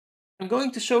I'm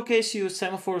going to showcase you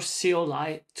Semaphore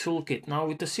CLI Toolkit. Now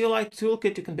with the CLI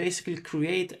Toolkit, you can basically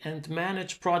create and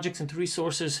manage projects and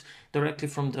resources directly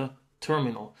from the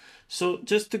terminal. So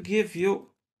just to give you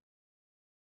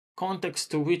context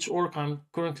to which org I'm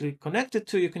currently connected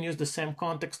to, you can use the same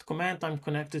context command. I'm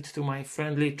connected to my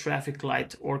friendly traffic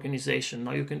light organization.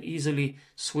 Now you can easily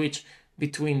switch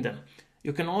between them.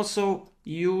 You can also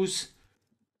use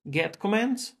get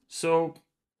commands. So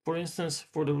for instance,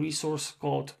 for the resource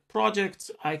called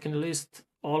projects, I can list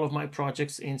all of my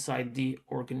projects inside the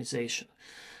organization.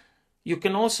 You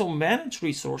can also manage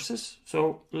resources.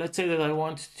 So let's say that I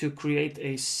want to create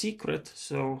a secret.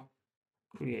 So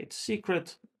create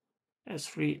secret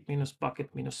s3 minus bucket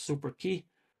minus super key.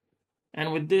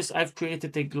 And with this, I've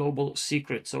created a global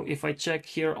secret. So if I check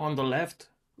here on the left,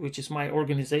 which is my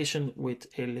organization with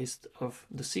a list of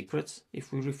the secrets,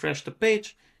 if we refresh the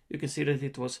page, you can see that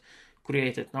it was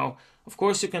created. Now, of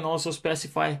course, you can also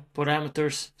specify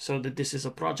parameters so that this is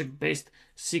a project-based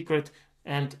secret,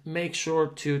 and make sure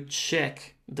to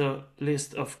check the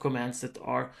list of commands that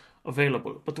are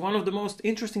available. But one of the most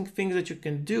interesting things that you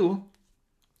can do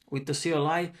with the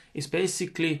CLI is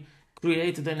basically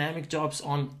create dynamic jobs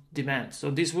on demand.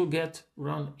 So this will get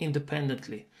run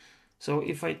independently. So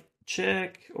if I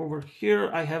check over here,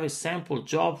 I have a sample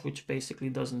job, which basically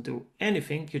doesn't do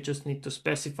anything. You just need to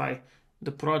specify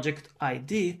the project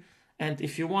ID. And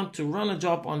if you want to run a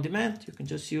job on demand, you can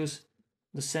just use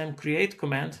the same create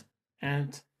command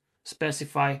and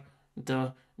specify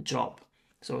the job.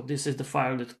 So this is the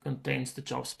file that contains the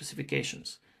job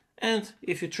specifications. And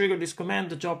if you trigger this command,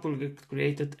 the job will get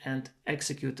created and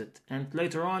executed. And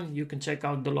later on, you can check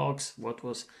out the logs, what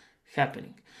was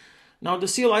happening. Now, the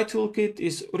CLI toolkit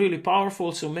is really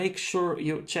powerful, so make sure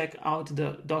you check out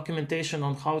the documentation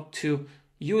on how to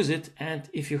use it. And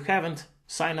if you haven't,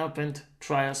 sign up and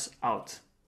try us out.